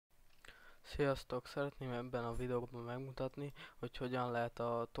Sziasztok! Szeretném ebben a videóban megmutatni, hogy hogyan lehet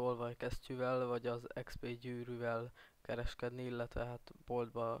a tolvaj kesztyűvel vagy az XP gyűrűvel kereskedni, illetve hát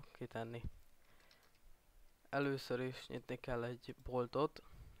boltba kitenni. Először is nyitni kell egy boltot,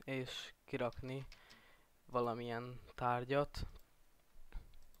 és kirakni valamilyen tárgyat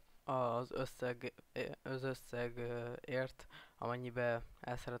az összegért, amennyibe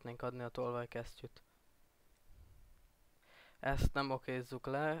el szeretnénk adni a tolvaj kesztyűt. Ezt nem okézzuk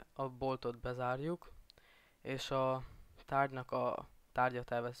le, a boltot bezárjuk, és a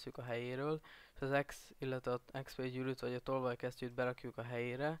tárgyat elvesszük a helyéről, és illetve a XP gyűrűt vagy a tolvajkesztyűt berakjuk a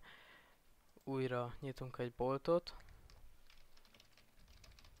helyére, újra nyitunk egy boltot,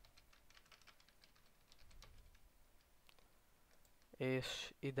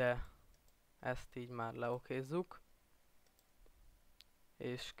 és ide ezt így már leokézzuk,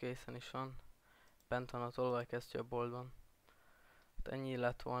 és készen is van, bent van a tolvajkesztyű a boltban. Hát ennyi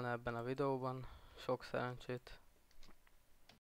lett volna ebben a videóban, sok szerencsét!